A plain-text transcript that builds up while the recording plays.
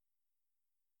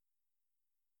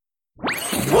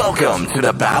Welcome to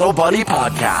the Battle Buddy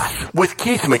Podcast with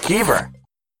Keith McKeever.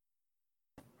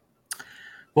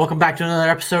 Welcome back to another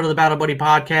episode of the Battle Buddy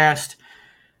Podcast.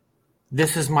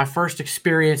 This is my first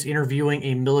experience interviewing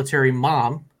a military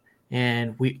mom,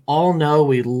 and we all know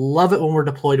we love it when we're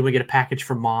deployed and we get a package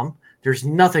from mom. There's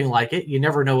nothing like it. You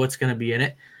never know what's going to be in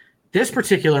it. This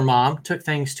particular mom took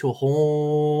things to a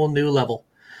whole new level.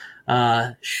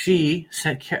 She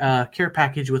sent a care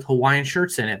package with Hawaiian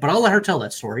shirts in it, but I'll let her tell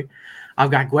that story. I've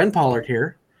got Gwen Pollard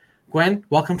here. Gwen,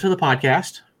 welcome to the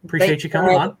podcast. Appreciate you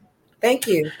coming on. Thank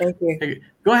you.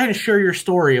 Go ahead and share your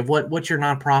story of what your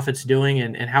nonprofit's doing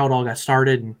and how it all got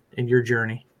started and your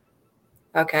journey.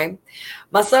 Okay.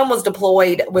 My son was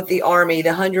deployed with the Army, the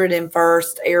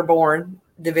 101st Airborne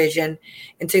Division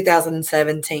in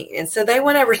 2017. And so they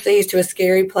went overseas to a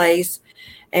scary place.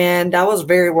 And I was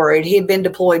very worried. He had been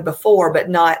deployed before, but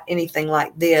not anything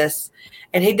like this.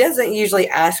 And he doesn't usually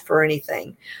ask for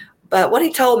anything. But what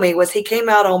he told me was he came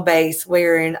out on base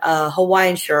wearing a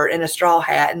Hawaiian shirt and a straw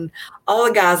hat, and all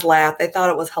the guys laughed. They thought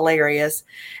it was hilarious.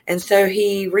 And so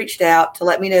he reached out to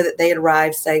let me know that they had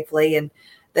arrived safely and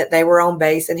that they were on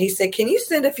base. And he said, "Can you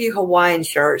send a few Hawaiian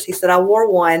shirts?" He said, "I wore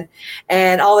one,"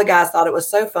 and all the guys thought it was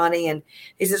so funny. And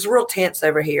he says, "It's real tense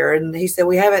over here." And he said,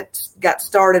 "We haven't got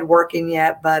started working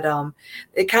yet, but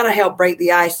it kind of helped break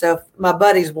the ice. So my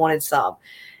buddies wanted some."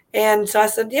 And so I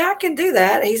said, "Yeah, I can do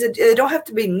that." He said, "They don't have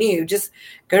to be new. Just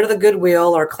go to the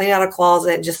Goodwill or clean out a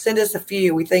closet and just send us a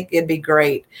few. We think it'd be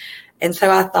great." And so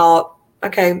I thought,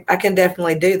 okay, I can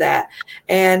definitely do that.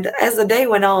 And as the day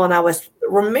went on, I was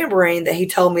remembering that he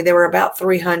told me there were about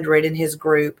 300 in his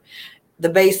group. The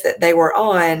base that they were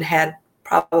on had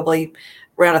probably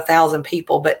around 1,000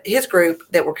 people, but his group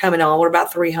that were coming on were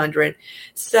about 300.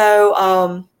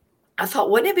 So I thought,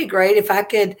 wouldn't it be great if I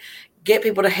could get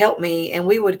people to help me and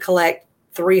we would collect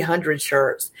 300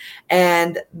 shirts,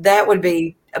 and that would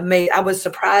be amazing. I would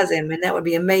surprise him, and that would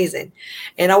be amazing.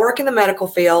 And I work in the medical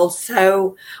field.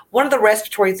 So one of the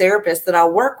respiratory therapists that I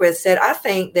work with said, "I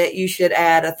think that you should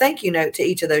add a thank you note to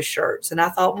each of those shirts." And I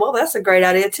thought, well, that's a great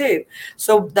idea too.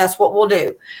 So that's what we'll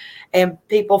do. And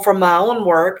people from my own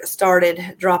work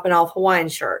started dropping off Hawaiian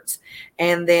shirts.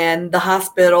 And then the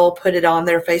hospital put it on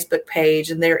their Facebook page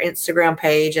and their Instagram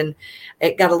page, and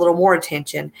it got a little more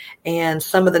attention. And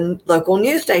some of the local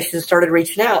news stations started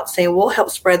reaching out saying, "We'll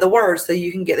help spread the word so you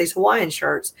can get these Hawaiian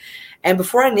shirts." And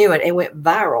before I knew it, it went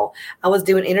viral. I was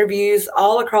doing interviews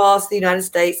all across the United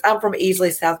States. I'm from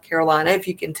Easley, South Carolina, if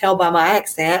you can tell by my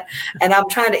accent. And I'm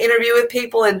trying to interview with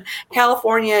people in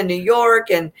California and New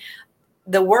York, and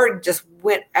the word just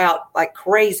went out like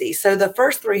crazy. So the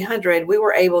first 300 we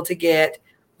were able to get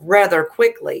rather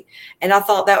quickly. And I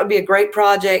thought that would be a great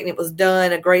project, and it was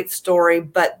done, a great story,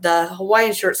 but the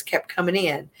Hawaiian shirts kept coming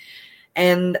in.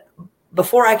 And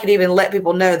before I could even let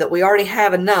people know that we already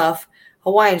have enough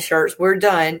Hawaiian shirts, we're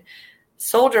done,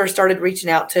 soldiers started reaching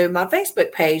out to my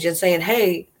Facebook page and saying,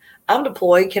 "Hey, I'm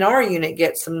deployed. Can our unit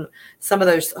get some of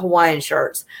those Hawaiian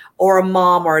shirts?" Or a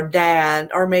mom or a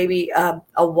dad or maybe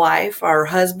a wife or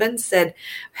husband said,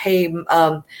 "Hey,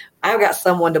 I've got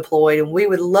someone deployed and we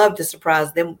would love to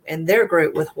surprise them and their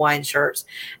group with Hawaiian shirts."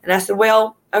 And I said,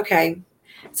 "Well, okay."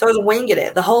 So I was winging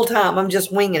it the whole time. I'm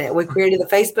just winging it. We created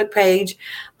the Facebook page.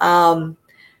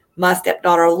 My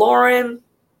stepdaughter, Lauren,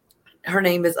 her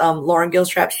name is Lauren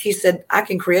Gilstrap. She said, "I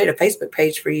can create a Facebook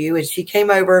page for you." And she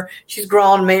came over. She's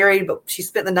grown, married, but she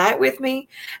spent the night with me.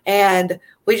 And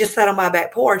we just sat on my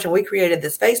back porch and we created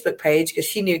this Facebook page because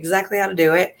she knew exactly how to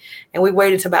do it. And we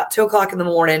waited till about 2:00 in the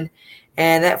morning.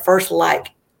 And that first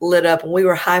light lit up and we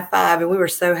were high-fiving. We were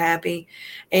so happy.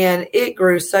 And it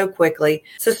grew so quickly.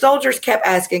 So soldiers kept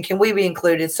asking, "Can we be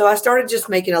included?" So I started just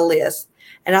making a list.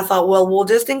 And I thought, well, we'll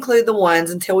just include the ones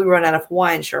until we run out of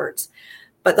Hawaiian shirts.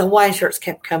 But the Hawaiian shirts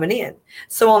kept coming in.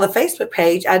 So on the Facebook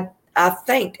page, I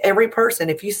thanked every person.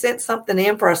 If you sent something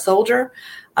in for a soldier,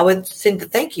 I would send a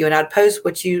thank you, and I'd post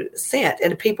what you sent.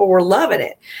 And people were loving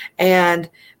it. And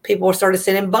people started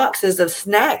sending boxes of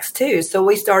snacks too. So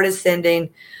we started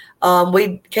sending,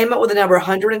 we came up with a number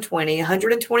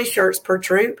 120 shirts per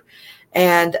troop,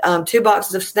 and 2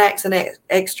 boxes of snacks and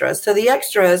extras. So the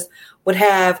extras would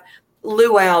have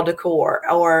luau decor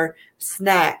or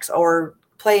snacks or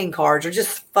playing cards or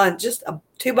just fun, just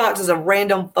 2 boxes of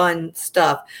random fun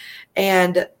stuff,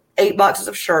 and 8 boxes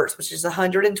of shirts, which is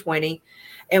 120.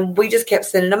 And we just kept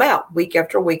sending them out week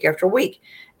after week after week.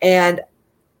 And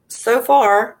so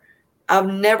far, I've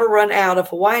never run out of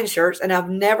Hawaiian shirts, and I've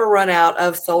never run out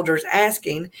of soldiers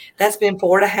asking. That's been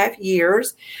 4.5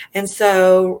 years. And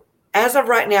so as of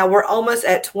right now, we're almost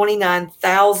at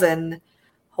 29,000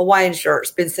 Hawaiian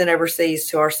shirts been sent overseas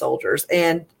to our soldiers,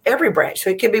 and every branch. So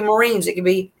it could be Marines, it could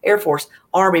be Air Force,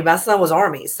 Army. My son was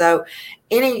Army. So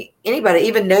anybody,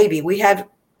 even Navy, we had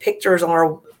pictures on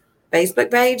our Facebook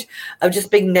page of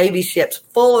just big Navy ships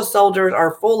full of soldiers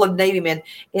or full of Navy men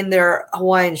in their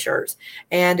Hawaiian shirts.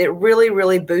 And it really,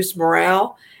 really boosts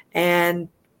morale. And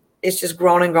it's just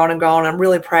grown and grown and grown. I'm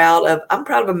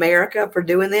proud of America for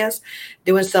doing this,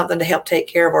 doing something to help take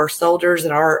care of our soldiers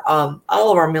and our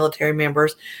all of our military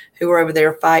members who are over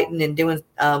there fighting and doing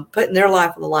putting their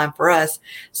life on the line for us.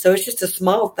 So it's just a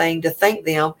small thing to thank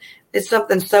them. It's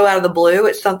something so out of the blue.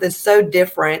 It's something so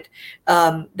different.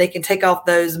 They can take off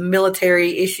those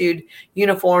military issued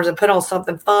uniforms and put on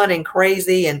something fun and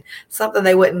crazy and something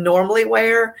they wouldn't normally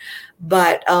wear.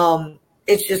 But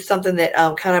it's just something that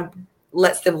kind of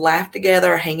lets them laugh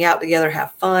together, hang out together,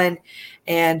 have fun.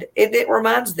 And it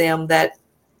reminds them that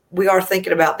we are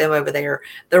thinking about them over there.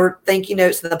 Their thank you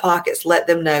notes in the pockets let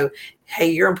them know, hey,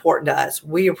 you're important to us.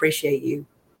 We appreciate you.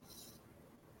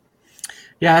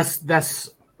 Yeah, that's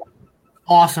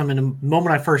awesome. And the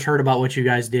moment I first heard about what you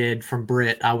guys did from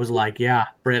Britt, I was like, yeah,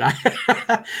 Britt,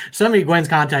 send me Gwen's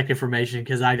contact information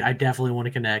because I definitely want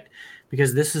to connect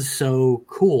because this is so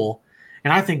cool.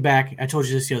 And I think back, I told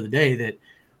you this the other day, that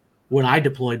when I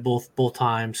deployed both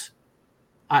times,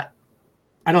 I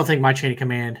don't think my chain of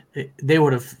command, they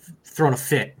would have thrown a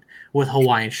fit with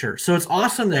Hawaiian shirts. So it's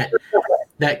awesome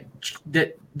that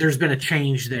there's been a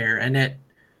change there and that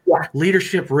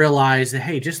leadership realized that,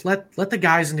 hey, just let the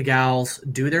guys and the gals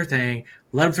do their thing.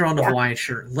 Let them throw on the Hawaiian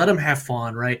shirt. Let them have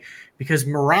fun, right? Because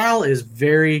morale is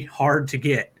very hard to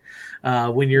get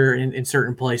when you're in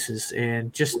certain places.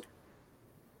 And just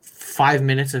 5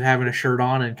 minutes of having a shirt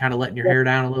on and kind of letting your hair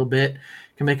down a little bit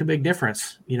can make a big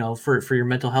difference, for your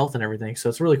mental health and everything. So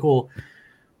it's really cool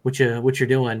what you're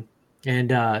doing.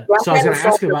 And so I was going to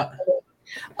ask you about.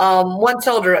 One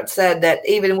soldier said that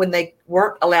even when they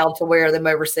weren't allowed to wear them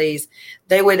overseas,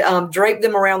 they would drape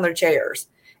them around their chairs.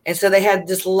 And so they had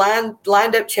just lined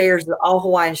up chairs with all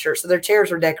Hawaiian shirts. So their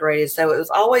chairs were decorated. So it was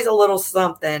always a little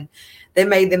something that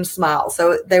made them smile.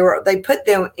 So they put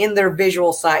them in their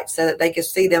visual sight so that they could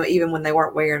see them even when they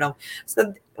weren't wearing them.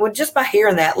 So just by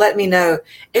hearing that, let me know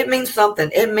it means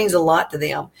something. It means a lot to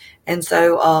them. And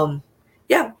so,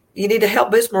 you need to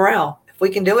help boost morale. We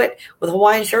can do it with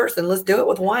Hawaiian shirts, then let's do it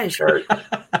with Hawaiian shirts.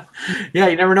 Yeah,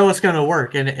 you never know what's going to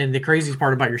work. And the craziest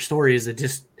part about your story is that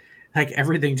just like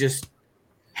everything just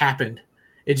happened.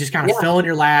 It just kind of fell in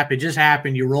your lap. It just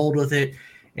happened. You rolled with it.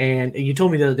 And you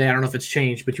told me the other day, I don't know if it's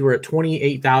changed, but you were at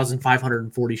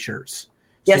 28,540 shirts.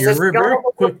 Yes, so you're very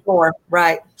quick. More,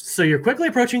 right. So you're quickly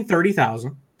approaching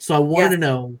 30,000. So I wanted to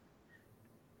know,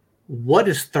 what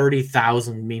does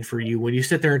 30,000 mean for you when you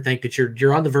sit there and think that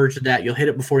you're on the verge of that? You'll hit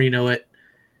it before you know it.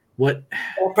 What?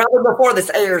 Well, probably before this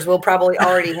airs, we'll probably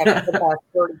already have surpassed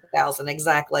 30,000.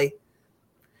 Exactly.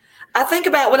 When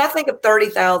I think of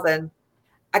 30,000,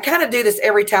 I kind of do this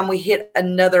every time we hit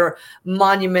another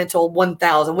monumental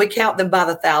 1,000. We count them by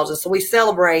the thousands. So we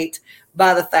celebrate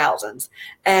by the thousands.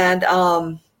 And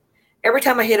every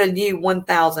time I hit a new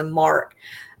 1,000 mark,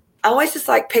 I always just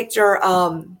picture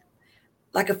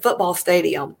like a football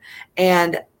stadium.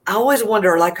 And I always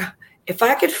wonder, if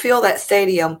I could fill that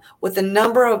stadium with a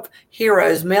number of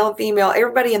heroes, male and female,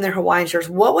 everybody in their Hawaiian shirts,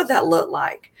 what would that look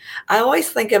like? I always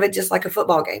think of it just like a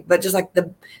football game, but just like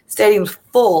the stadium's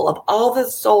full of all the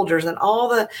soldiers and all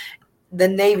the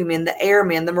Navy men, the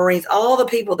airmen, the Marines, all the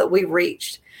people that we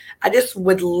reached. I just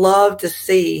would love to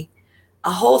see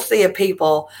a whole sea of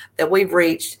people that we've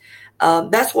reached.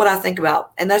 That's what I think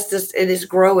about. And it is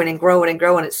growing and growing and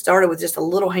growing. It started with just a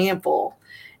little handful.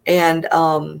 And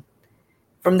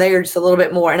from there, just a little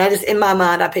bit more. And in my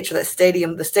mind, I picture the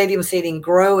stadium seating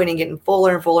growing and getting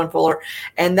fuller and fuller and fuller.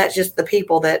 And that's just the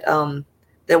people that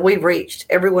we've reached.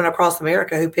 Everyone across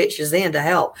America who pitches in to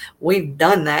help. We've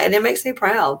done that. And it makes me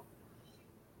proud.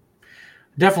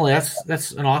 Definitely.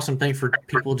 That's an awesome thing for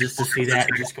people just to see that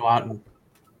and just go out and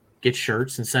get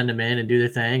shirts and send them in and do their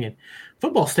thing. And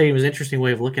football stadium is an interesting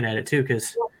way of looking at it too,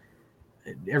 because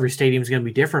every stadium is going to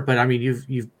be different. But I mean,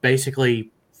 you've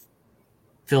basically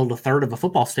filled a third of a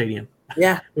football stadium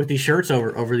with these shirts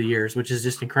over the years, which is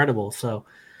just incredible. So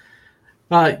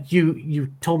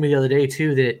you told me the other day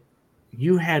too that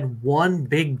you had one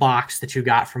big box that you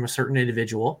got from a certain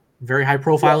individual, very high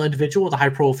profile individual with a high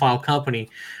profile company.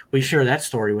 Will you share that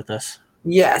story with us?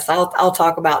 Yes, I'll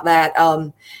talk about that.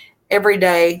 Every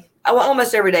day,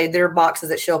 almost every day, there are boxes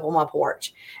that show up on my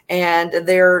porch, and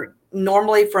they're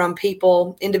normally from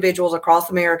individuals across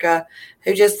America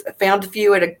who just found a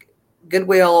few at a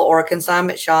Goodwill or a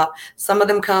consignment shop. Some of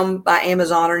them come by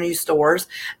Amazon or new stores,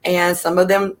 and some of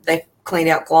them they cleaned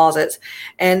out closets.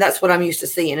 And that's what I'm used to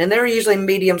seeing. And they're usually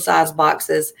medium-sized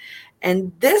boxes.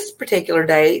 And this particular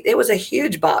day, it was a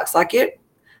huge box.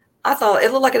 I thought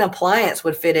it looked like an appliance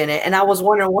would fit in it. And I was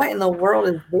wondering, what in the world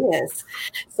is this?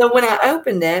 So when I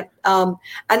opened it, I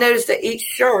noticed that each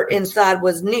shirt inside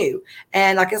was new.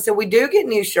 And like I said, we do get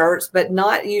new shirts, but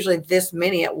not usually this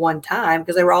many at one time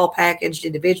because they were all packaged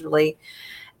individually.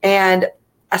 And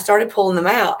I started pulling them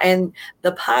out, and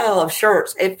the pile of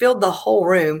shirts, it filled the whole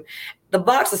room. The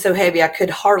box was so heavy, I could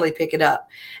hardly pick it up.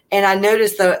 And I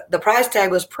noticed the price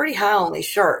tag was pretty high on these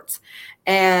shirts.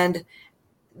 And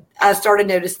I started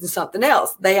noticing something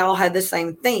else. They all had the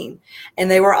same theme, and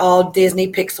they were all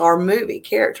Disney Pixar movie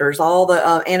characters, all the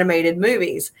animated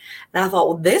movies. And I thought,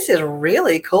 well, this is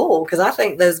really cool because I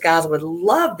think those guys would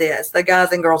love this. The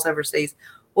guys and girls overseas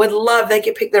would love, they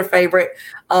could pick their favorite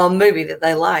movie that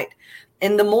they liked.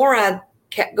 And the more I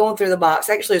kept going through the box,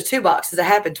 actually it was 2 boxes. It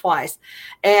happened twice.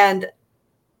 And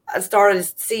I started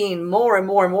seeing more and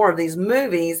more and more of these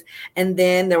movies. And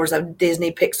then there was a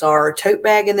Disney Pixar tote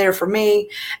bag in there for me.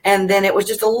 And then it was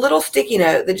just a little sticky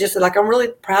note that just said, like, I'm really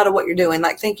proud of what you're doing.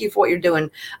 Like, thank you for what you're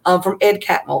doing, from Ed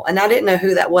Catmull. And I didn't know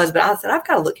who that was, but I said, I've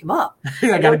got to look him up.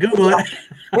 I got to Google it.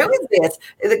 Who is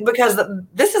this? Because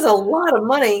this is a lot of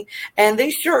money. And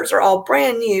these shirts are all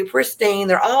brand new, pristine.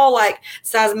 They're all like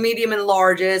size medium and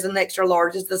larges and extra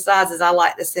larges, the sizes I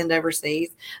like to send overseas.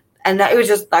 And it was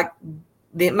just like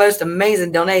the most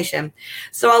amazing donation.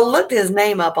 So I looked his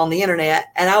name up on the internet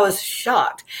and I was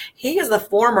shocked. He is the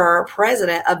former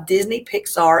president of Disney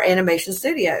Pixar Animation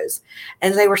Studios.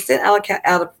 And they were sent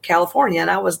out of California.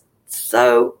 And I was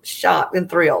so shocked and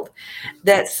thrilled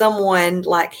that someone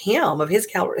like him of his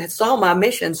caliber saw my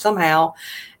mission somehow,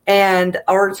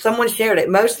 or someone shared it.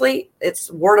 Mostly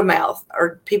it's word of mouth,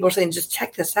 or people are saying, just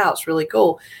check this out. It's really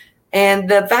cool. And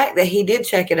the fact that he did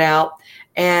check it out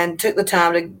and took the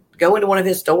time to go into one of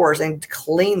his stores and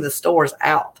clean the stores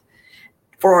out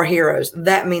for our heroes,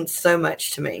 that means so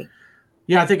much to me.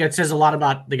 Yeah, I think it says a lot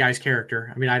about the guy's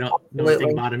character. I mean, I don't know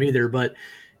anything about him either, but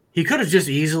he could have just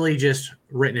easily just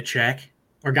written a check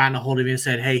or gotten a hold of me and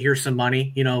said, hey, here's some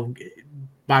money,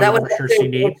 buy what shirts you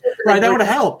need. Right, that would have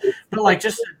helped. But like,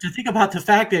 just to think about the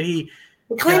fact that he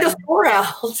cleaned the store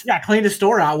out. Yeah, cleaned the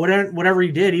store out, whatever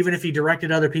he did, even if he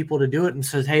directed other people to do it and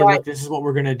says, hey, look, this is what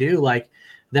we're going to do. Like,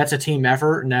 that's a team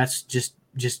effort, and that's just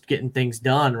getting things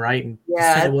done, right? And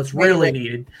what's really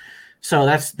needed. So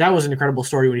that was an incredible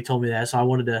story when he told me that. So I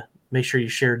wanted to make sure you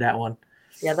shared that one.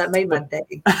 Yeah, that made my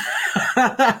day.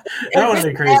 That was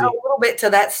crazy. Add a little bit to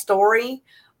that story.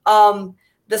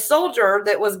 The soldier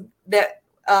that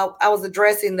I was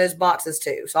addressing those boxes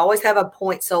to. So I always have a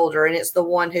point soldier, and it's the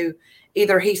one who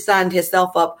either he signed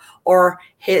himself up or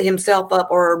hit himself up,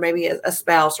 or maybe a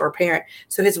spouse or a parent.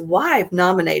 So his wife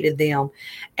nominated them.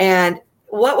 And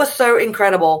what was so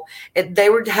incredible, they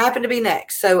happened to be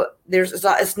next. So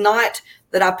it's not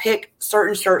that I pick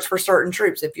certain shirts for certain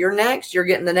troops. If you're next, you're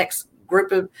getting the next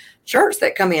group of shirts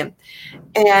that come in.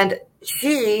 And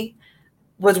she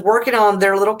was working on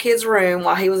their little kid's room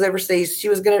while he was overseas. She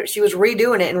was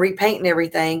redoing it and repainting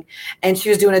everything. And she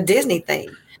was doing a Disney thing.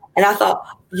 And I thought,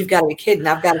 you've got to be kidding.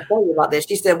 I've got to tell you about this.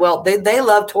 She said, well, they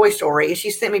love Toy Story. And she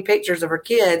sent me pictures of her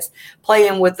kids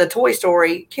playing with the Toy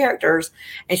Story characters.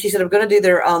 And she said, I'm going to do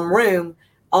their room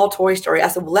all Toy Story. I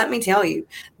said, well, let me tell you,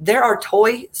 there are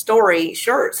Toy Story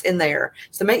shirts in there.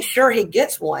 So make sure he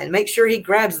gets one. Make sure he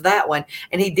grabs that one.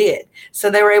 And he did. So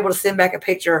they were able to send back a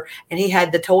picture, and he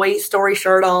had the Toy Story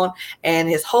shirt on, and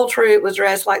his whole troop was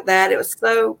dressed like that. It was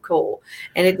so cool.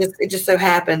 And it just so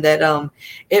happened that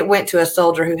it went to a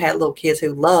soldier who had little kids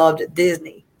who loved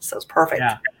Disney. So it's perfect.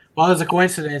 Yeah. Well, there's a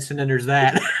coincidence, and then there's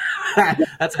that.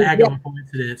 That's a heck of a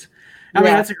coincidence. I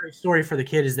mean, that's a great story for the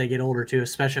kid as they get older, too,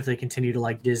 especially if they continue to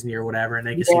like Disney or whatever, and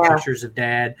they can see pictures of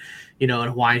dad, in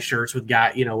Hawaiian shirts with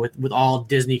with all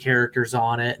Disney characters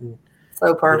on it. And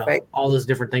so perfect. All those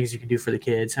different things you can do for the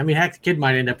kids. I mean, heck, the kid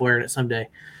might end up wearing it someday.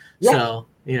 Yeah. So,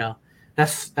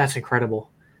 that's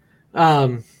incredible.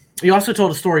 You also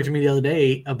told a story to me the other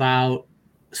day about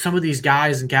some of these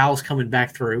guys and gals coming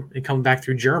back through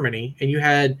Germany, and you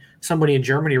had somebody in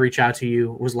Germany reach out to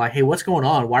you, was like, hey, what's going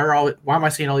on? Why am I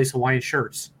seeing all these Hawaiian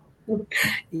shirts?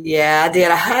 Yeah, I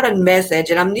did. I had a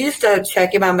message, and I'm used to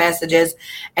checking my messages,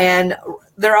 and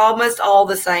they're almost all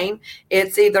the same.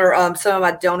 It's either some of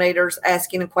my donators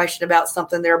asking a question about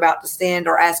something they're about to send,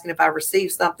 or asking if I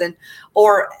received something,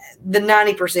 or the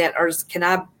 90% are, can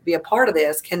I be a part of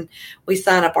this? Can we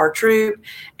sign up our troop?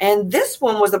 And this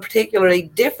one was a particularly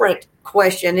different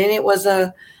question, and it was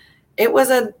a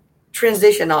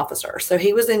transition officer. So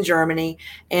he was in Germany,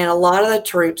 and a lot of the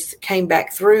troops came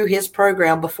back through his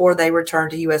program before they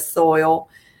returned to U.S. soil.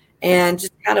 and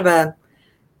just kind of a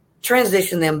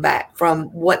transition them back from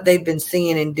what they've been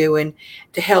seeing and doing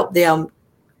to help them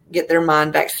get their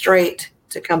mind back straight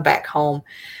to come back home.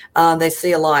 They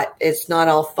see a lot. It's not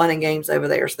all fun and games over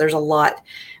there. So there's a lot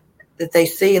that they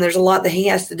see, and there's a lot that he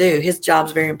has to do. His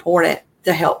job's very important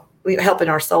to helping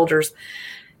our soldiers.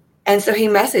 And so he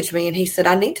messaged me and he said,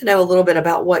 I need to know a little bit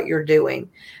about what you're doing,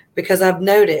 because I've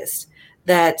noticed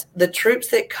that the troops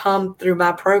that come through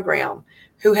my program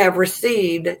who have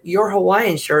received your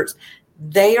Hawaiian shirts,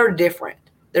 they are different.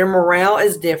 Their morale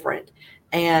is different.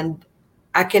 And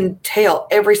I can tell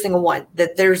every single one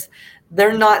that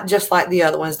they're not just like the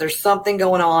other ones. There's something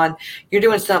going on. You're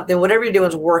doing something. Whatever you're doing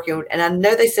is working. And I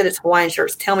know they said it's Hawaiian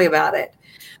shirts. Tell me about it.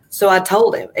 So I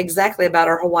told him exactly about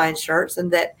our Hawaiian shirts,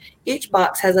 and that each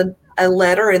box has a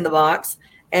letter in the box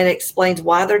and explains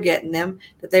why they're getting them,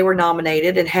 that they were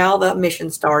nominated, and how the mission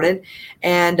started.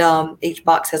 And each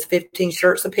box has 15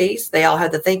 shirts apiece. They all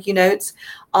have the thank you notes.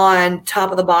 On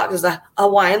top of the box is a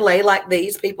Hawaiian lei like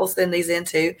these. People send these in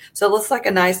too. So it looks like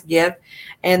a nice gift.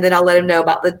 And then I let them know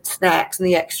about the snacks and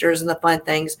the extras and the fun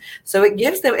things. So it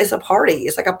gives them, it's a party.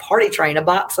 It's like a party train, a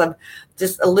box of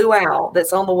just a luau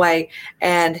that's on the way.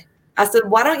 And I said,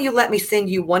 why don't you let me send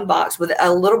you one box with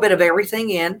a little bit of everything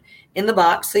in the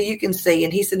box so you can see.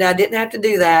 And he said, no, I didn't have to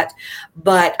do that.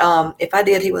 But if I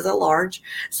did, he was a large.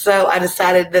 So I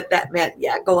decided that meant,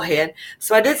 yeah, go ahead.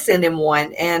 So I did send him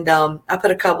one. And I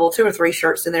put 2 or 3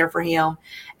 shirts in there for him,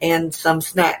 and some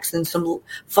snacks and some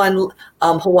fun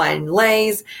Hawaiian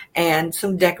leis and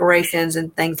some decorations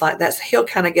and things like that. So he'll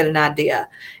kind of get an idea.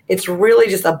 It's really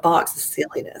just a box of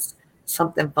silliness,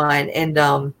 something fun. And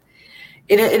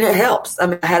it helps. I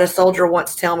mean, I had a soldier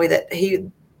once tell me that he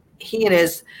and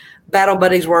his battle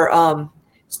buddies were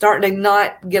starting to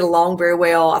not get along very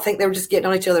well. I think they were just getting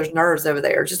on each other's nerves over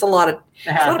there. Just a lot of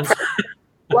pressure.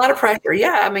 A lot of pressure.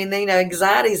 Yeah. I mean,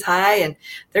 anxiety's high, and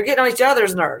they're getting on each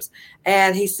other's nerves.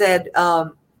 And he said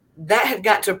that had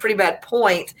got to a pretty bad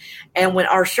point. And when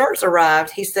our shirts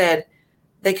arrived, he said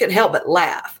they couldn't help but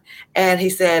laugh. And he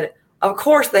said, of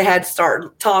course, they had to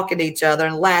start talking to each other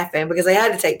and laughing, because they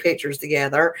had to take pictures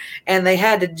together and they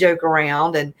had to joke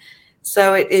around. And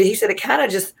so he said it kind of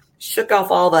just shook off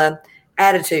all the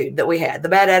attitude that we had, the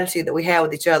bad attitude that we had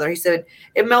with each other. He said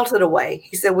it melted away.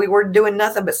 He said we were doing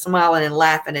nothing but smiling and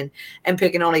laughing and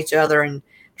picking on each other and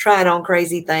trying on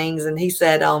crazy things. And he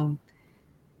said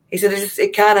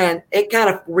it kind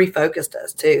of refocused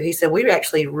us too. He said we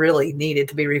actually really needed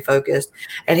to be refocused.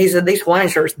 And he said these Hawaiian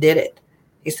shirts did it.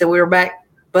 He said we were back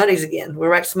buddies again. We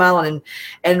were back smiling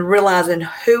and realizing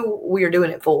who we are doing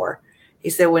it for. He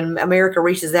said when America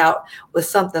reaches out with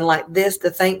something like this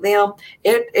to thank them,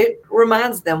 it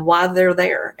reminds them why they're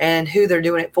there and who they're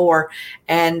doing it for.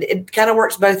 And it kind of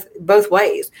works both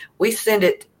ways. We send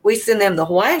them the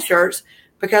Hawaiian shirts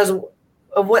because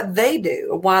of what they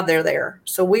do, why they're there.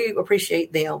 So we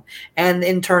appreciate them. And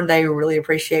in turn, they really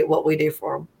appreciate what we do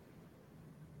for them.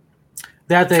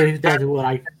 That's what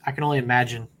I can only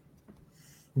imagine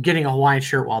getting a Hawaiian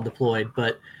shirt while deployed,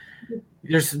 but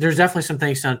there's definitely some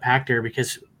things to unpack there,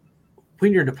 because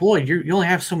when you're deployed, you only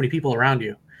have so many people around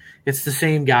you. It's the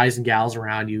same guys and gals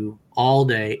around you all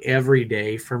day, every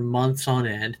day for months on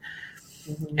end.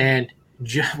 Mm-hmm. And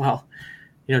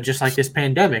just like this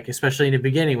pandemic, especially in the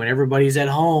beginning when everybody's at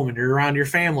home and you're around your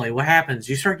family, what happens?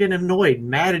 You start getting annoyed and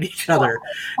mad at each other,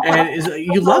 and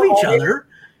you love each other.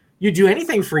 You do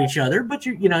anything for each other, but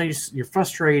you're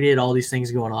frustrated, all these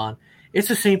things going on. It's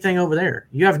the same thing over there.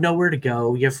 You have nowhere to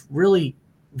go. You have really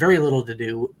very little to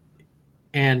do.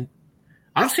 And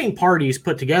I've seen parties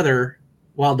put together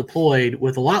while deployed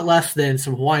with a lot less than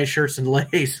some Hawaiian shirts and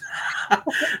leis.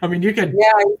 I mean, you can.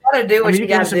 Yeah, you got to do what you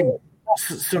got to do.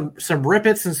 Some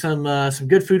rippets and some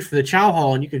good food for the chow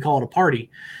hall, and you could call it a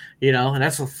party, and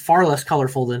that's far less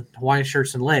colorful than Hawaiian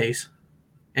shirts and leis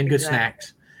and good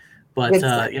snacks. But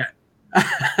yeah.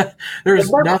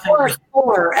 There's nothing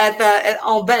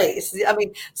on base. I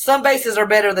mean, some bases are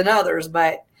better than others,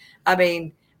 but I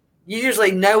mean, you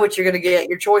usually know what you're going to get.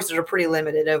 Your choices are pretty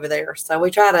limited over there. So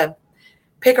we try to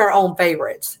pick our own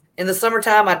favorites. In the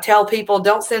summertime, I tell people,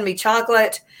 don't send me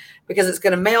chocolate because it's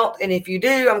going to melt. And if you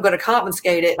do, I'm going to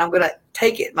confiscate it and I'm going to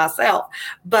take it myself.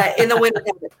 But in the winter,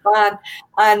 it's fine.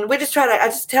 And we just I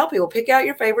just tell people, pick out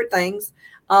your favorite things.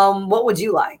 What would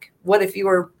you like? What if you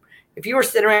were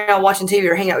sitting around watching TV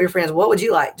or hanging out with your friends, what would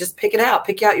you like? Just pick it out.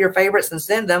 Pick out your favorites and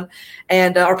send them,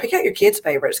 and or pick out your kids'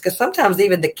 favorites, because sometimes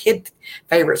even the kid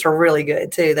favorites are really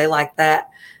good too. They like that.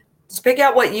 Just pick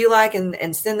out what you like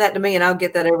and send that to me, and I'll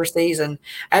get that overseas. And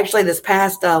actually, this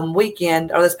past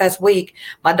weekend or this past week,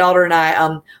 my daughter and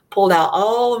I pulled out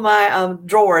all of my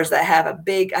drawers that have I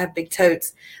have big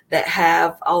totes that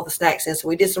have all the snacks in. So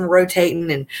we did some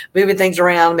rotating and moving things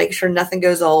around, making sure nothing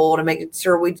goes old, and making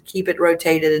sure we keep it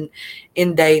rotated and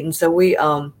in date. And so we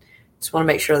just want to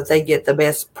make sure that they get the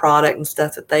best product and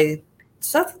stuff that they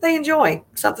enjoy,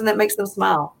 something that makes them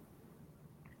smile.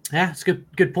 Yeah, it's a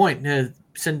good point.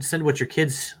 Send what your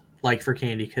kids like for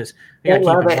candy, because you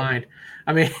gotta keep in mind.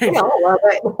 I mean, I love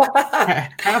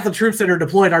it. half the troops that are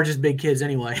deployed are just big kids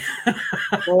anyway.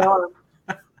 They are.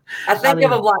 I think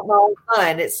of him like my own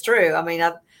son. It's true. I mean,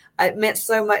 it meant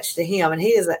so much to him, and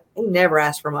he never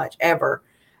asked for much ever.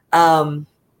 But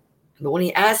when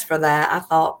he asked for that, I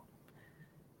thought,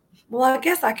 well, I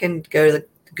guess I can go to the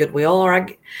Goodwill,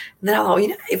 and then I thought,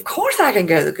 of course I can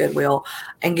go to the Goodwill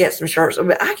and get some shirts,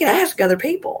 but I can ask other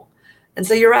people. And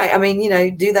so you're right. I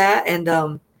mean, do that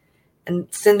and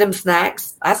send him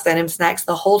snacks. I sent him snacks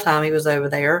the whole time he was over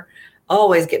there,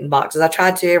 always getting boxes. I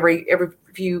tried to every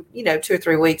few, 2 or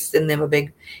 3 weeks, send them a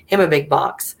big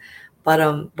box. But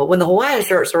when the Hawaiian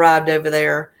shirts arrived over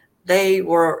there, they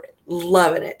were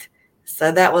loving it.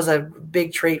 So that was a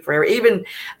big treat for even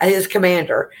his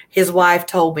commander. His wife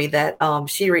told me that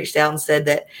she reached out and said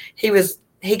that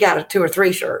he got 2 or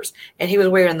 3 shirts, and he was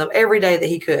wearing them every day that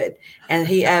he could, and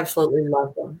he absolutely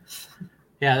loved them.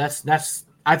 Yeah, that's.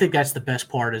 I think that's the best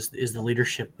part is the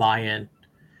leadership buy-in.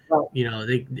 Right.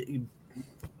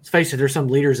 Let's face it, there's some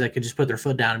leaders that could just put their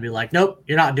foot down and be like, "Nope,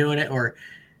 you're not doing it," or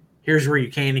 "Here's where you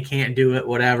can and can't do it,"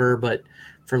 whatever. But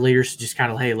for leaders to just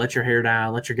kind of, hey, let your hair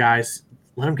down, let your guys.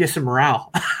 Let them get some morale.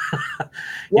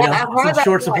 It's in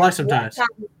short supply sometimes.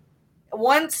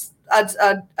 Once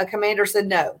a commander said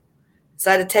no,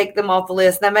 so I had to take them off the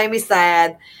list. That made me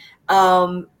sad.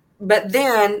 But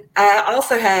then I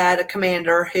also had a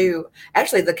commander who,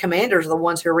 actually the commanders are the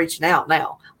ones who are reaching out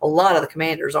now. A lot of the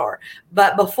commanders are.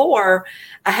 But before,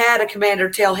 I had a commander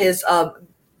tell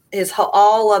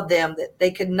all of them that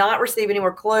they could not receive any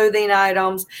more clothing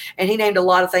items, and he named a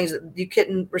lot of things that you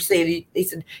couldn't receive. He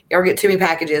said, "You're getting too many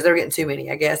packages. They're getting too many,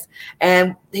 I guess."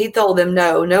 And he told them,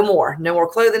 no more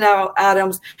clothing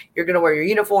items. You're going to wear your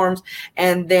uniforms.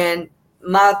 And then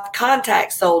my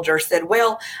contact soldier said,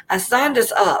 "Well, I signed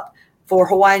us up for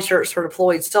Hawaiian shirts for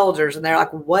deployed soldiers." And they're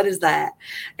like, "What is that?"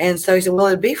 And so he said, "Well,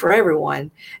 it'd be for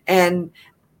everyone. And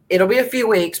it'll be a few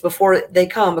weeks before they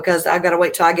come, because I've got to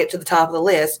wait till I get to the top of the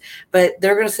list. But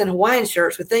they're going to send Hawaiian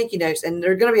shirts with thank you notes, and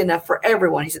they're going to be enough for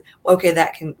everyone." He said, "Okay,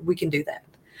 we can do that."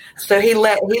 So he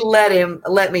let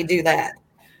me do that.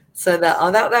 So that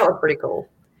was pretty cool.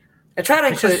 I try to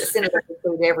include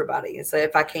everybody, and so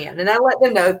if I can, and I let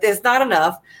them know if it's not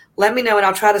enough, let me know, and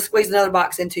I'll try to squeeze another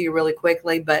box into you really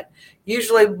quickly. But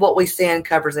usually, what we send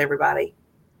covers everybody.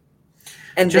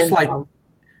 And just like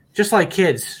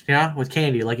kids, with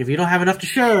candy. Like if you don't have enough to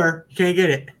share, you can't get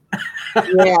it.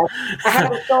 Yeah. I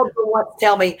had a soldier once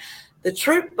tell me, "The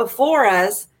troop before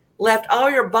us left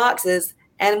all your boxes,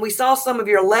 and we saw some of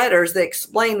your letters that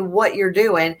explain what you're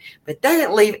doing, but they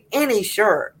didn't leave any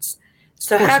shirts.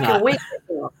 So how can we get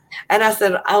them?" And I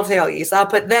said, "I'll tell you." So I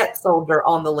put that soldier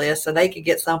on the list so they could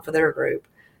get some for their group.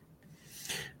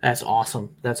 That's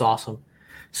awesome.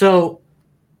 So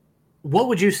what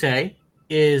would you say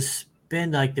is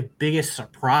been like the biggest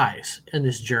surprise in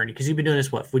this journey? Because you've been doing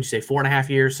this, what would you say, 4.5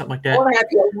 years, something like that? 4.5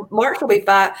 years. March will be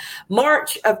 5.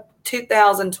 March of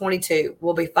 2022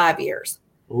 will be 5 years.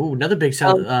 Ooh, another big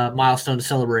milestone to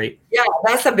celebrate. Yeah,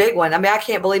 that's a big one. I mean, I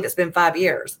can't believe it's been 5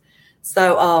 years.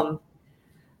 So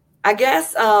I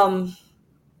guess, well,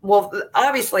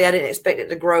 obviously I didn't expect it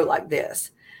to grow like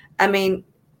this. I mean,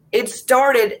 it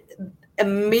started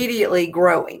immediately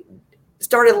growing,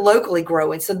 started locally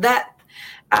growing. So that,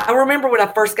 I remember when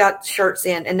I first got shirts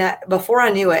in, and that before I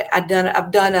knew it, I've done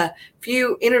a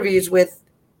few interviews with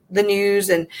the news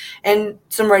and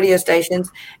some radio stations,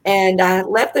 and I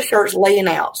left the shirts laying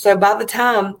out. So by the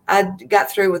time I got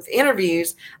through with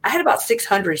interviews, I had about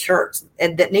 600 shirts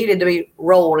that needed to be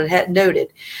rolled and had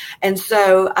noted. And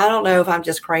so I don't know if I'm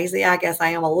just crazy. I guess I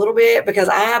am a little bit, because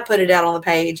I put it out on the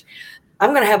page. I'm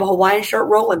going to have a Hawaiian shirt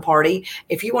rolling party.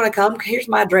 If you want to come, here's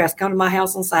my address. Come to my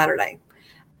house on Saturday.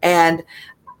 And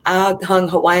I hung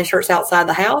Hawaiian shirts outside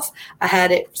the house. I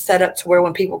had it set up to where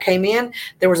when people came in,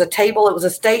 there was a table. It was a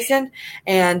station.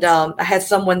 And I had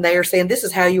someone there saying, "This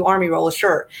is how you Army roll a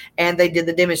shirt." And they did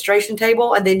the demonstration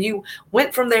table. And then you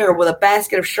went from there with a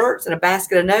basket of shirts and a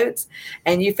basket of notes.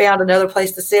 And you found another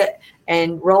place to sit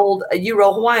and roll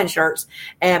Hawaiian shirts.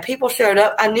 And people showed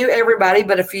up. I knew everybody,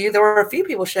 but there were a few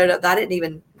people showed up that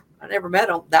I never met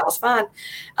them. That was fine.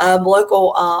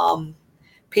 Local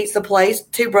pizza place,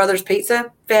 Two Brothers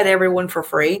Pizza, fed everyone for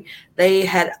free. They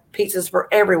had pizzas for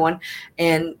everyone,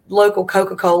 and local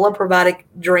Coca-Cola provided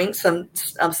drinks, some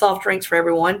soft drinks for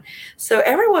everyone. So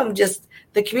everyone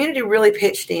the community really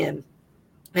pitched in.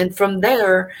 And from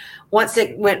there, once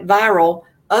it went viral,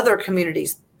 other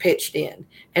communities pitched in,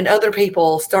 and other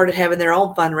people started having their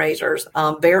own fundraisers.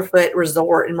 Barefoot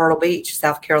Resort in Myrtle Beach,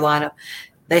 South Carolina,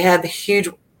 they have a huge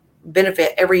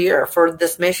benefit every year for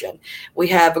this mission. We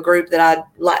have a group that I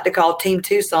like to call Team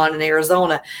Tucson in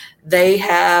Arizona. They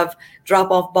have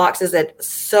drop-off boxes at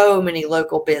so many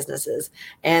local businesses,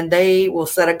 and they will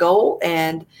set a goal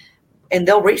and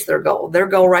they'll reach their goal. Their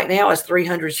goal right now is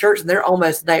 300 shirts, and they're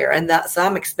almost there. And so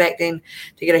I'm expecting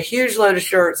to get a huge load of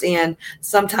shirts in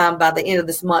sometime by the end of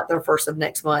this month or first of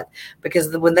next month,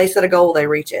 because when they set a goal, they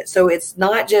reach it. So it's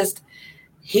not just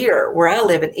here where I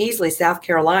live in Easley, South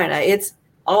Carolina. It's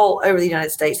all over the United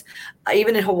States.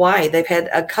 Even in Hawaii, they've had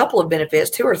a couple of benefits,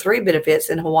 2 or 3 benefits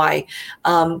in Hawaii,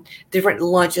 different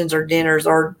luncheons or dinners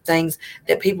or things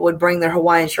that people would bring their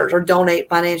Hawaiian shirts or donate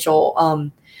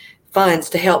financial funds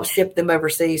to help ship them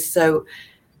overseas. So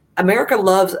America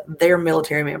loves their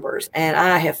military members, and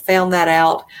I have found that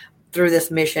out through this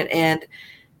mission. And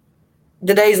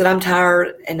the days that I'm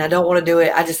tired and I don't want to do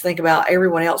it, I just think about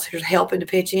everyone else who's helping to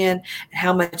pitch in and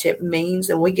how much it means.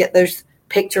 And we get those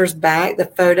pictures back, the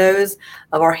photos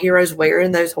of our heroes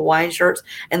wearing those Hawaiian shirts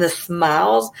and the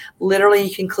smiles. Literally,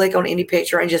 you can click on any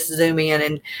picture and just zoom in,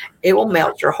 and it will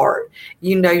melt your heart.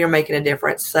 You know you're making a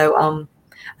difference. So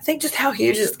I think just how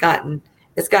huge it's gotten,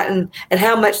 and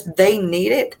how much they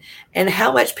need it, and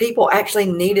how much people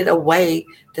actually needed a way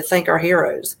to thank our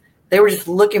heroes. They were just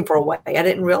looking for a way. I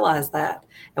didn't realize that.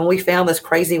 And we found this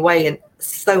crazy way, and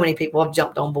so many people have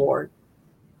jumped on board.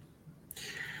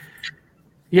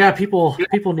 Yeah, people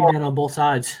need it on both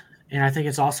sides. And I think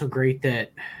it's also great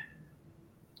that,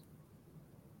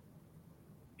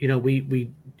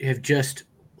 we have just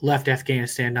left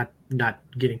Afghanistan, not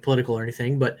getting political or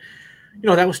anything, but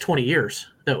that was 20 years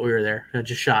that we were there,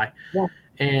 just shy. Yeah.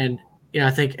 And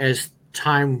I think as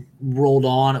time rolled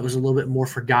on, it was a little bit more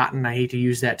forgotten. I hate to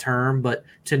use that term, but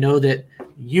to know that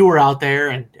you were out there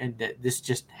and that this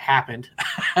just happened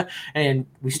and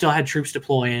we still had troops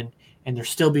deploying, and they're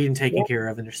still being taken care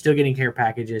of, and they're still getting care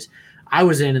packages. I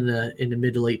was in the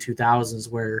mid to late 2000s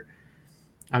where,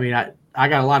 I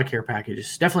got a lot of care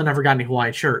packages. Definitely never got any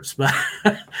Hawaiian shirts, but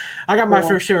I got my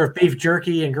fair share of beef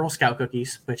jerky and Girl Scout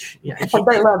cookies, which, they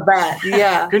love that.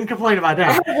 Yeah. Couldn't complain about that.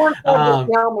 I had one friend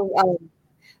tell me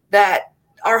that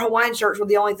our Hawaiian shirts were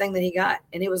the only thing that he got,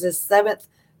 and it was his 7th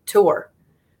tour,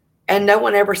 and no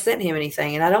one ever sent him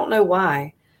anything, and I don't know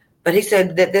why, but he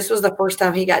said that this was the first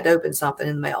time he got to open something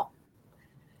in the mail.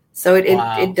 So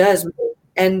it does.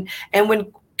 And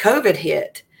when COVID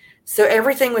hit, so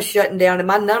everything was shutting down, and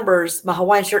my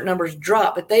Hawaiian shirt numbers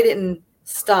dropped, but they didn't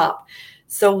stop.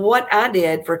 So what I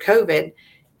did for COVID,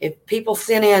 if people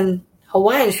sent in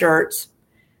Hawaiian shirts,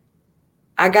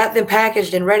 I got them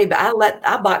packaged and ready, but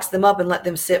I boxed them up and let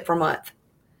them sit for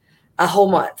a whole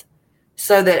month.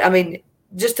 So that,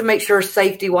 just to make sure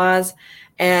safety wise,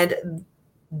 and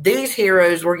these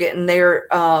heroes were getting their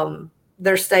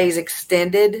stays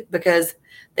extended because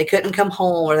they couldn't come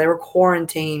home or they were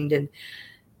quarantined. And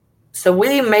so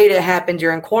we made it happen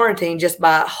during quarantine just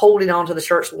by holding on to the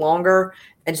shirts longer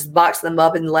and just boxing them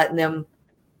up and letting them,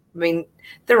 they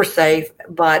were safe,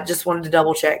 but just wanted to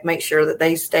double check, make sure that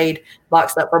they stayed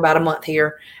boxed up for about a month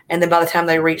here. And then by the time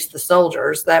they reached the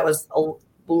soldiers, that was a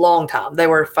long time. They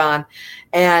were fine.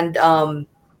 And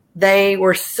they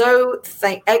were so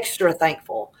extra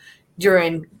thankful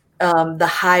during the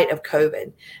height of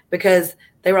COVID, because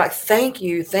they were like, thank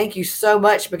you so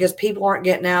much, because people aren't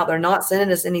getting out. They're not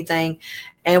sending us anything.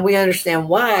 And we understand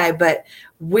why, but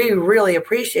we really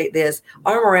appreciate this.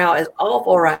 Our morale is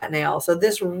awful right now. So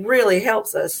this really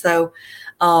helps us. So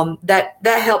that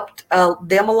helped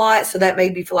them a lot. So that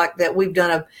made me feel like that we've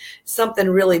done something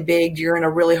really big during a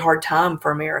really hard time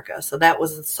for America. So that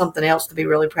was something else to be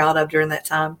really proud of during that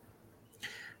time.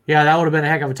 Yeah, that would have been a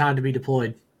heck of a time to be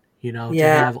deployed, to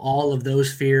have all of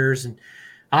those fears. And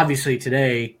obviously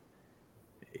today,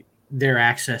 their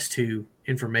access to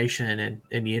information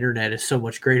and the internet is so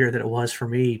much greater than it was for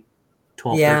me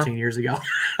 12, 13 years ago,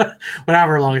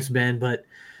 whatever long it's been. But,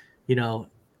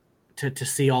 to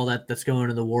see all that's going on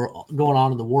in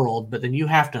the world, but then you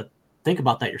have to think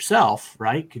about that yourself,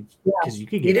 right? Because you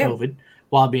could get COVID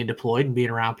while being deployed and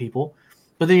being around people.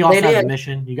 But then you also have a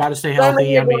mission. You got to stay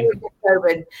healthy.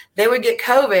 They would get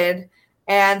COVID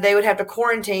and they would have to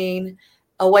quarantine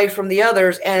away from the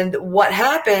others. And what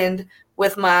happened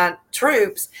with my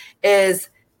troops is,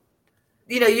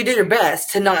 you do your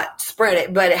best to not spread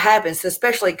it, but it happens,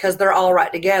 especially because they're all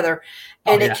right together.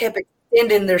 And it kept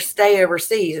extending their stay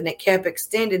overseas, and it kept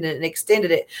extending it and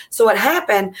extended it. So what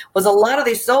happened was a lot of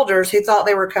these soldiers who thought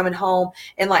they were coming home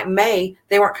in like May,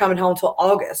 they weren't coming home till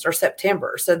August or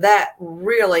September. So that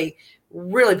really,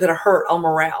 really put a hurt on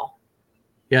morale.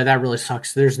 Yeah, that really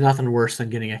sucks. There's nothing worse than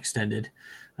getting extended.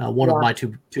 One of my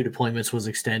two deployments was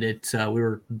extended. So we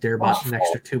were there about an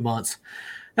extra 2 months.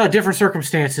 Now, different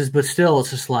circumstances, but still,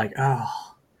 it's just like,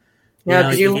 oh. Yeah,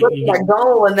 because you look at that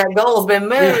goal, and that goal's been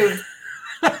moved.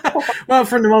 Yeah. Well,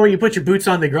 from the moment you put your boots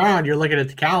on the ground, you're looking at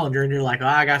the calendar, and you're like, oh,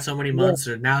 I got so many months,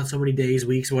 or now so many days,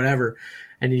 weeks, whatever.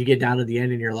 And then you get down to the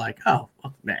end, and you're like, oh,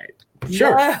 man,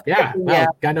 sure. Yeah.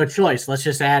 Well, got no choice. Let's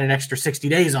just add an extra 60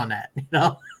 days on that,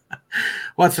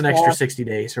 What's an extra 60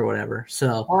 days or whatever?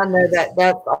 So I know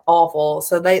that's awful.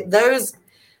 So those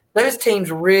teams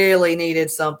really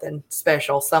needed something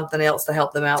special, something else to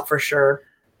help them out for sure.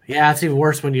 Yeah, it's even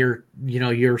worse when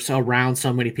you're so around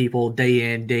so many people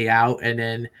day in, day out, and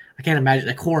then I can't imagine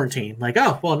the quarantine. Like,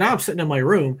 oh, well, now I'm sitting in my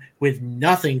room with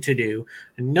nothing to do,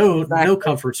 no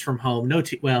comforts from home,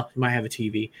 well, you might have a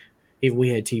TV. Even we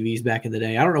had TVs back in the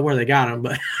day. I don't know where they got them,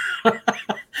 but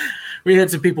we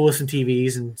had some people with some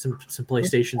TVs and some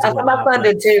PlayStations. That's what my son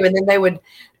did too. And then they would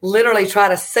literally try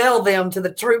to sell them to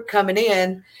the troop coming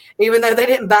in, even though they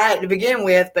didn't buy it to begin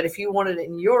with. But if you wanted it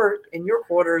in your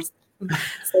quarters,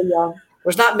 so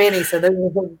there's not many. So they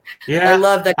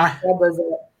love that.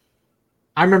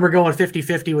 I remember going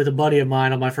 50-50 with a buddy of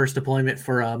mine on my first deployment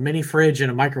for a mini fridge and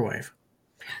a microwave.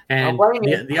 And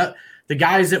the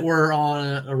guys that were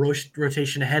on a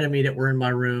rotation ahead of me that were in my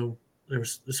room,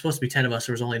 there's supposed to be 10 of us.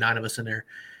 There was only 9 of us in there.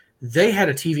 They had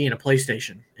a TV and a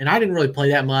PlayStation, and I didn't really play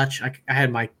that much. I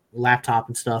had my laptop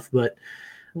and stuff, but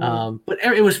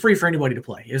it was free for anybody to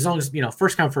play as long as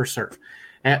first come first serve.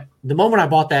 At the moment I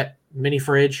bought that mini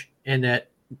fridge and that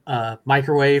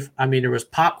microwave, I mean there was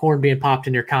popcorn being popped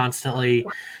in there constantly,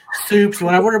 soups,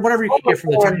 whatever you could get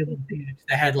from the tiny little things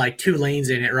that had like 2 lanes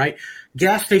in it. Right,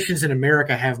 gas stations in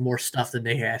America have more stuff than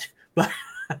they had, but.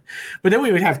 But then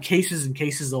we would have cases and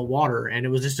cases of water, and it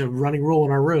was just a running rule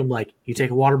in our room. Like, you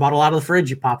take a water bottle out of the fridge,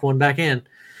 you pop one back in.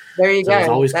 There you go.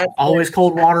 There's always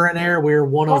cold water in there. We're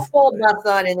one of my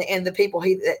son and the people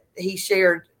he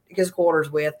shared his quarters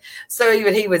with. So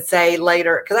even he would say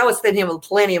later, because I would send him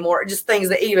plenty more, just things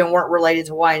that even weren't related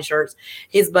to Hawaiian shirts.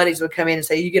 His buddies would come in and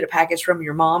say, "You get a package from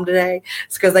your mom today?"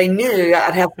 It's because they knew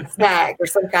I'd have a snack or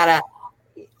some kind of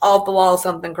off the wall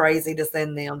something crazy to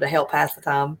send them to help pass the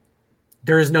time.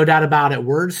 There is no doubt about it.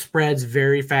 Word spreads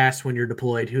very fast when you're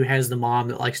deployed. Who has the mom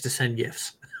that likes to send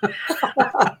gifts?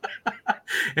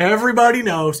 Everybody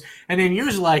knows. And then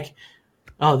usually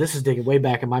this is digging way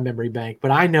back in my memory bank, but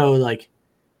I know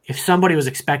if somebody was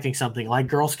expecting something like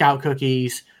Girl Scout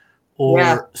cookies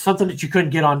or something that you couldn't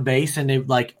get on base, and they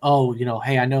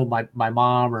hey, I know my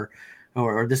mom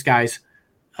or this guy's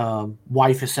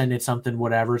wife is sending something,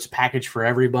 whatever. It's a package for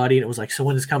everybody. And it was like, so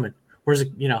when is it coming? Where's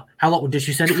it? How long did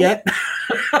she send it yet?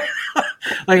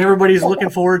 Everybody's looking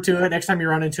forward to it. Next time you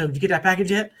run into them, did you get that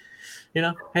package yet?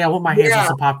 Hey, I want my hands on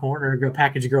some popcorn or a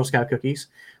package of Girl Scout cookies.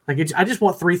 I just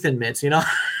want 3 Thin Mints. You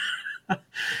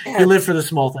live for the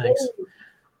small things.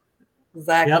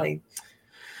 Exactly. Yep.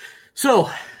 So,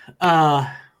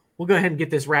 we'll go ahead and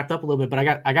get this wrapped up a little bit. But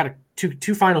I got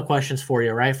two final questions for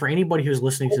you, right? For anybody who's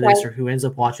listening to this or who ends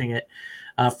up watching it.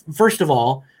 First of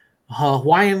all,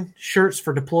 Hawaiian shirts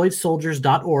for deployed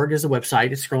soldiers.org is the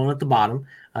website. It's scrolling at the bottom.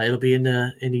 It'll be in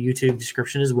the YouTube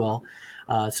description as well.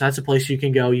 So that's a place you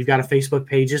can go. You've got a Facebook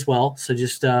page as well. So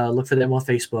just look for them on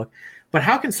Facebook. But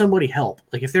how can somebody help?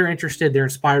 If they're interested, they're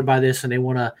inspired by this and they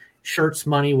want shirts,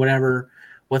 money, whatever,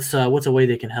 what's a way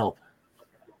they can help?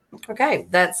 Okay.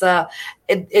 That's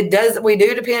it does. We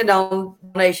do depend on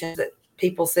donations that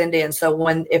people send in. So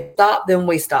if stop, then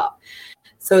we stop.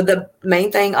 So the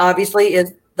main thing obviously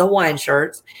is the Hawaiian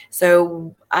shirts.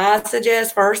 So I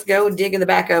suggest first go dig in the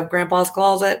back of Grandpa's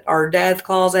closet or Dad's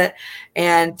closet,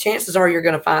 and chances are you're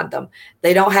going to find them.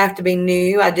 They don't have to be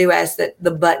new. I do ask that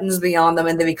the buttons be on them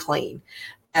and they be clean.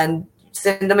 And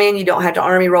send them in. You don't have to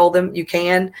army roll them. You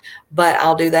can, but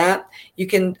I'll do that. You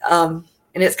can, and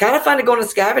it's kind of fun to go on a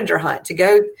scavenger hunt, to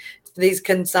go to these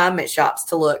consignment shops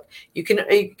to look. You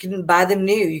can buy them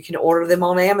new. You can order them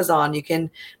on Amazon. You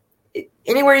can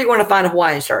anywhere you want to find a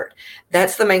Hawaiian shirt.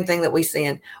 That's the main thing that we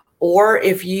send. Or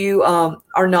if you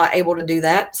are not able to do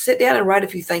that, sit down and write a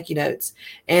few thank you notes.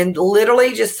 And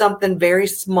literally just something very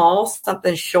small,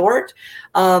 something short.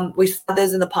 We slide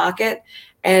those in the pocket.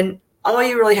 And all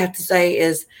you really have to say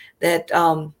is that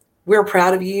we're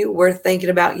proud of you. We're thinking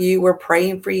about you. We're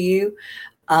praying for you.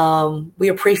 We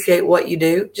appreciate what you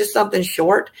do. Just something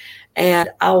short. And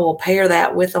I will pair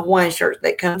that with a Hawaiian shirt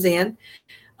that comes in.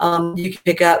 You can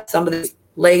pick up some of these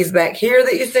lays back here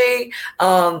that you see.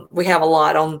 We have a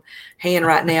lot on hand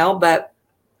right now, but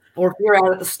or if you're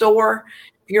out at the store,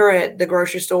 if you're at the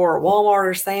grocery store or Walmart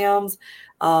or Sam's,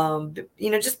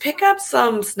 just pick up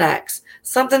some snacks,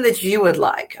 something that you would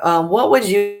like. What would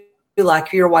you like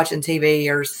if you're watching TV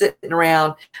or sitting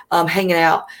around, hanging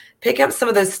out? Pick up some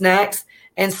of those snacks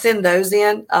and send those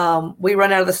in. We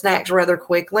run out of the snacks rather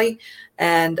quickly,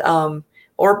 and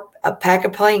or a pack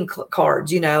of playing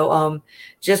cards,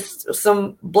 just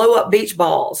some blow up beach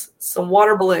balls, some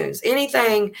water balloons,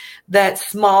 anything that's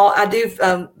small.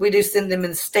 We do send them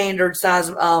in standard size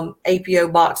APO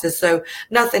boxes, so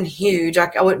nothing huge.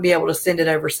 I wouldn't be able to send it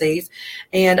overseas.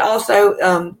 And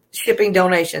also shipping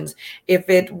donations. If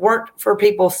it weren't for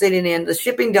people sitting in the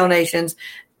shipping donations,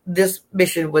 this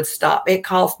mission would stop. It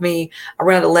cost me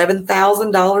around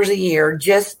 $11,000 a year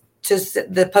just to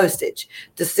the postage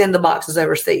to send the boxes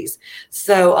overseas.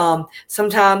 So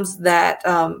sometimes that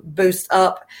boosts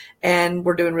up and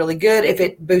we're doing really good. If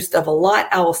it boosts up a lot,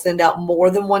 I will send out more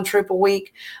than one trip a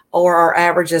week, or our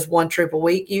average is one trip a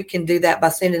week. You can do that by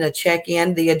sending a check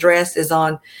in. The address is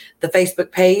on the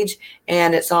Facebook page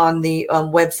and it's on the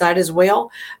website as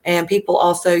well. And people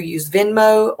also use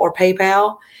Venmo or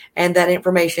PayPal, and that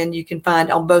information you can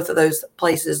find on both of those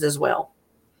places as well.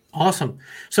 Awesome.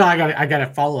 So I got a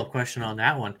follow-up question on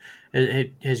that one.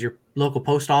 Has your local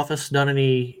post office done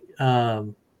any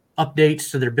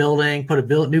updates to their building, put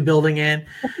a new building in,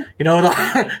 all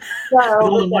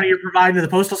the money you're providing to the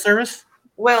Postal Service?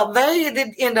 Well, they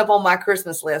did end up on my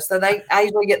Christmas list. So I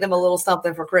usually get them a little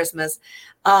something for Christmas.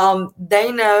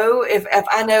 They know if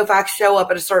I show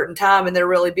up at a certain time and they're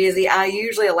really busy, I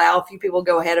usually allow a few people to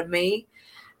go ahead of me,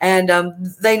 and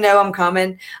they know I'm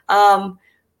coming.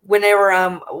 Whenever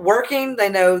I'm working, they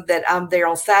know that I'm there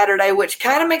on Saturday, which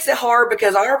kind of makes it hard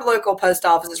because our local post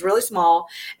office is really small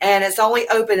and it's only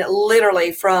open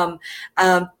literally from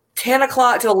 10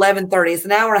 o'clock to 11:30. It's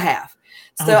an hour and a half.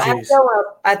 So I show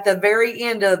up at the very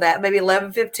end of that, maybe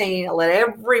 11:15. I let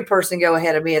every person go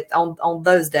ahead of me on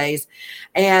those days.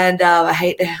 And I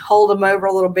hate to hold them over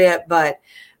a little bit, but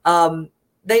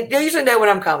they usually know when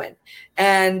I'm coming.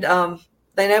 And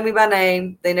they know me by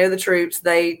name. They know the troops.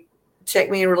 They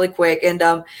check me in really quick. And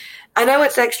I know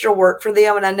it's extra work for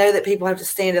them, and I know that people have to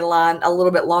stand in line a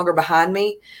little bit longer behind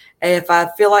me. And if I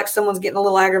feel like someone's getting a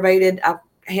little aggravated, I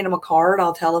hand them a card.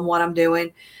 I'll tell them what I'm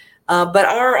doing. But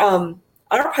our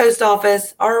post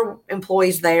office, our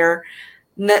employees there,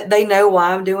 they know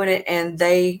why I'm doing it, and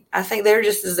I think they're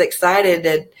just as excited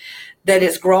that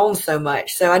it's grown so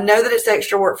much. So I know that it's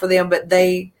extra work for them, but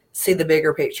they see the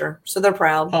bigger picture, so they're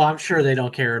proud. Oh, I'm sure they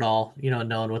don't care at all,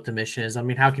 knowing what the mission is. I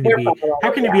mean, how can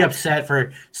you be upset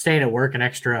for staying at work an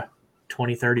extra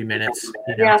 20, 30 minutes,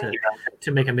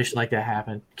 to make a mission like that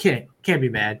happen? Can't be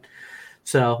mad.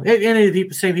 So any of the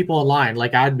same people in line,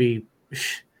 like I'd be,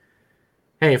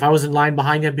 hey, if I was in line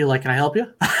behind you, I'd be like, can I help you?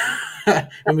 Let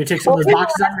me take some of those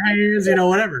boxes out of your hands,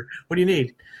 whatever. What do you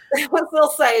need?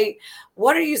 They'll say,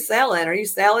 what are you selling? Are you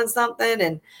selling something?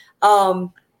 And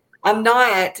I'm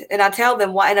not, and I tell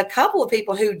them why. And a couple of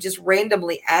people who just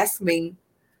randomly asked me,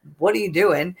 what are you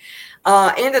doing?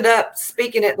 Ended up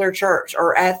speaking at their church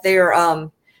or at their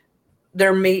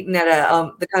meeting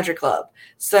at the country club.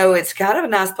 So it's kind of a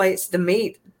nice place to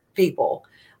meet people.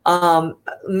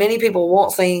 Many people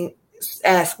won't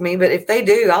ask me, but if they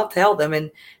do, I'll tell them,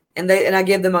 and I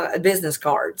give them a business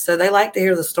card. So they like to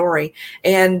hear the story.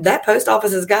 And that post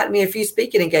office has gotten me a few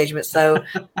speaking engagements. So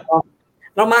I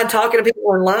don't mind talking to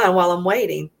people in line while I'm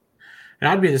waiting. And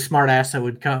I'd be the smart ass that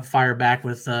would fire back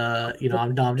with,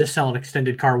 I'm just selling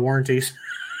extended car warranties.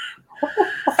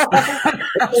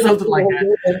 Something like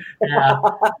that. Yeah.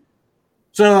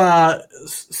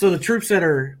 So the troops that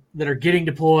are getting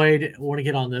deployed want to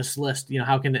get on this list.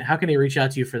 How can they reach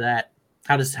out to you for that?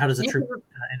 How does a troop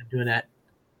end up doing that?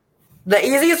 The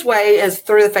easiest way is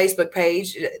through the Facebook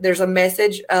page. There's a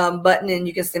message button, and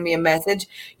you can send me a message.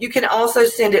 You can also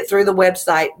send it through the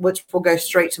website, which will go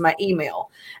straight to my email.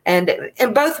 And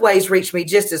in both ways, reach me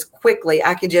just as quickly.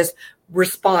 I can just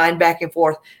respond back and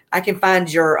forth. I can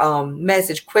find your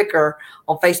message quicker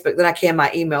on Facebook than I can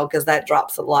my email, because that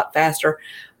drops a lot faster.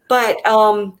 But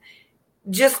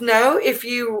just know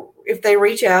if they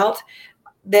reach out,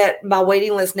 that my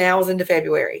waiting list now is into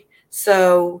February.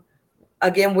 So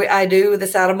again, I do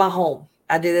this out of my home.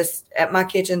 I do this at my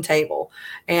kitchen table,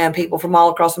 and people from all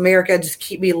across America just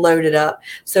keep me loaded up.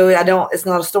 So it's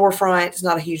not a storefront. It's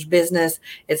not a huge business.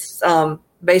 It's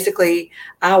basically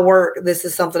I work. This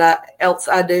is something else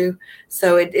I do.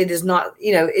 So it is not,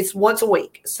 it's once a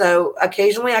week. So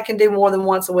occasionally I can do more than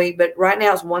once a week, but right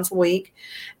now it's once a week.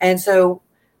 And so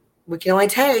we can only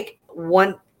take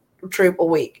one troop a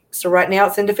week. So right now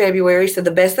it's into February. So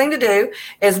the best thing to do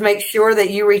is make sure that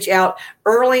you reach out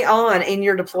early on in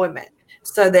your deployment,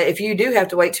 so that if you do have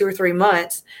to wait 2 or 3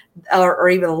 months or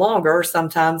even longer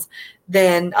sometimes,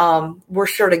 then we're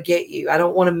sure to get you. I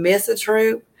don't want to miss a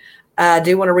troop. I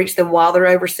do want to reach them while they're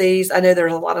overseas. I know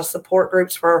there's a lot of support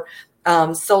groups for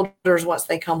soldiers once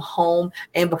they come home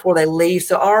and before they leave.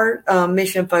 So our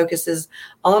mission focuses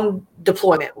on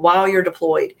deployment while you're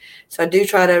deployed. So I do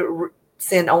try to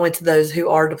send only to those who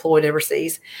are deployed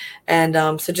overseas. And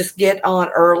so just get on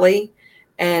early.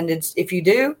 And if you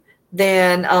do,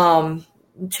 then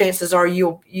chances are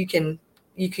you can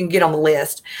get on the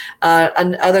list.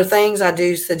 And other things I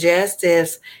do suggest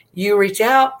is you reach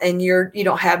out and you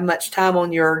don't have much time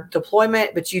on your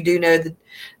deployment, but you do know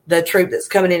the troop that's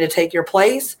coming in to take your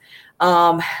place.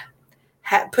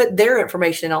 Put their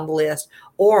information on the list,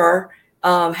 or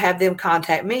have them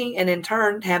contact me, and in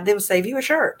turn have them save you a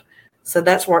shirt. So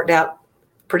that's worked out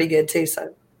pretty good too.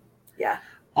 So yeah.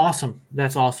 Awesome.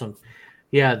 That's awesome.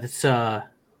 Yeah. This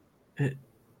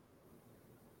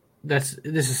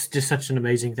is just such an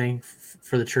amazing thing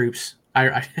for the troops.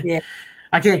 I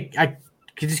can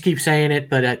just keep saying it,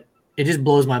 but it just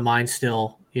blows my mind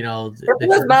still. It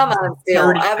blows my mind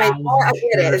still. I mean, I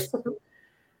get it.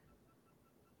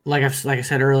 Like I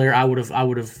said earlier, I would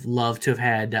have loved to have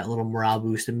had that little morale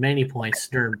boost at many points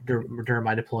during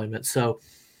my deployment. So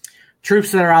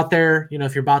troops that are out there,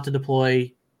 if you're about to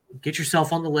deploy, get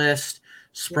yourself on the list,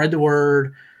 spread the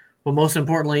word. But most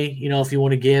importantly, if you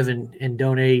want to give and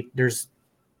donate, there's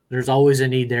always a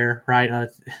need there, right?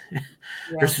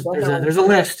 There's a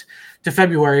list to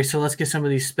February, so let's get some of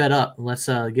these sped up and let's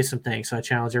get some things. So I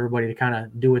challenge everybody to kind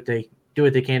of do what they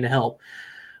can to help.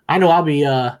 I know I'll be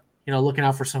looking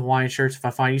out for some Hawaiian shirts if I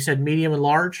find. You said medium and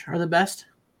large are the best?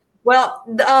 Well,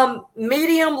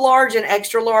 medium, large, and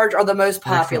extra large are the most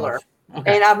popular.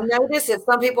 Okay. And I've noticed that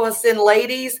some people have sent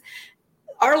ladies.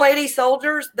 Our lady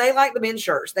soldiers, they like the men's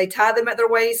shirts. They tie them at their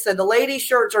waist. So the lady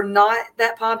shirts are not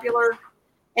that popular.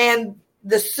 And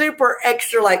the super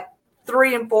extra, like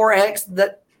 3 and 4X,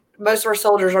 that most of our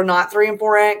soldiers are not 3 and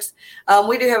 4X.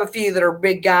 We do have a few that are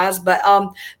big guys, but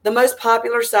the most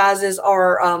popular sizes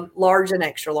are large and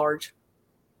extra large.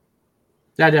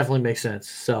 That definitely makes sense.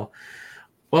 So,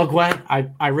 well, Gwen,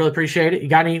 I really appreciate it. You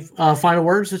got any final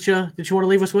words that you want to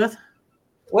leave us with?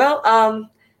 Well,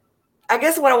 I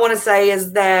guess what I want to say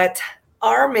is that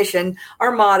our mission,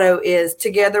 our motto is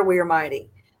 "Together we are mighty,"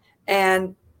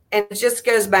 and it just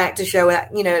goes back to show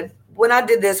that when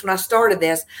I started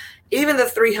this, even the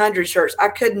 300 shirts I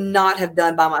could not have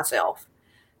done by myself,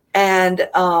 and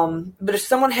but if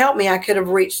someone helped me, I could have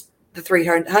reached the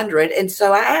 300, and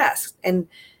so I asked, and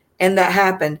that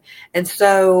happened, and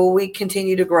so we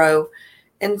continue to grow,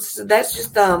 and so that's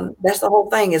just that's the whole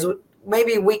thing is.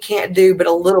 Maybe we can't do but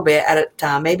a little bit at a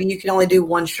time. Maybe you can only do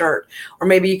one shirt, or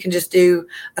maybe you can just do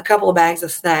a couple of bags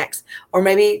of snacks, or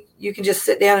maybe you can just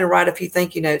sit down and write a few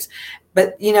thank you notes.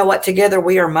 But you know what? Together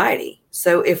we are mighty.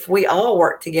 So if we all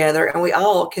work together and we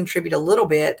all contribute a little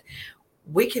bit,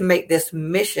 we can make this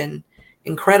mission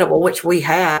incredible, which we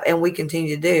have and we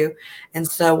continue to do. And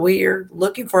so we're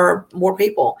looking for more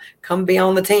people. Come be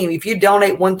on the team. If you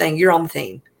donate one thing, you're on the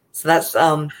team. So that's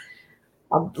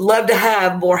I'd love to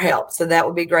have more help. So that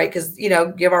would be great because,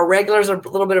 give our regulars a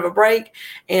little bit of a break,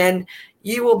 and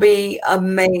you will be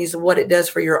amazed what it does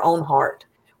for your own heart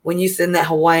when you send that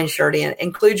Hawaiian shirt in.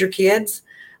 Include your kids.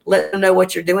 Let them know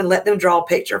what you're doing. Let them draw a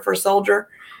picture for a soldier,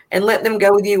 and let them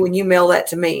go with you when you mail that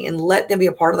to me, and let them be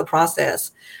a part of the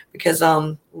process because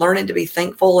learning to be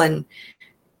thankful and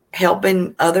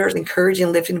helping others,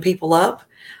 encouraging, lifting people up,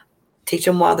 teach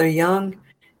them while they're young.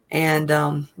 And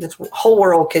this whole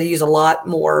world could use a lot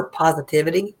more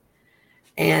positivity.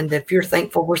 And if you're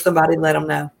thankful for somebody, let them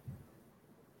know.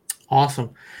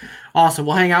 Awesome.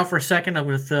 We'll hang out for a second. I'm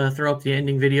going to throw up the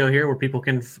ending video here where people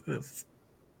can, if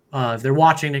they're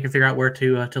watching, they can figure out where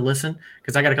to listen,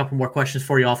 because I got a couple more questions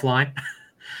for you offline.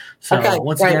 So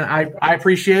once again, I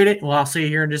appreciate it. Well, I'll see you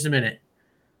here in just a minute.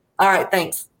 All right.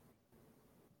 Thanks.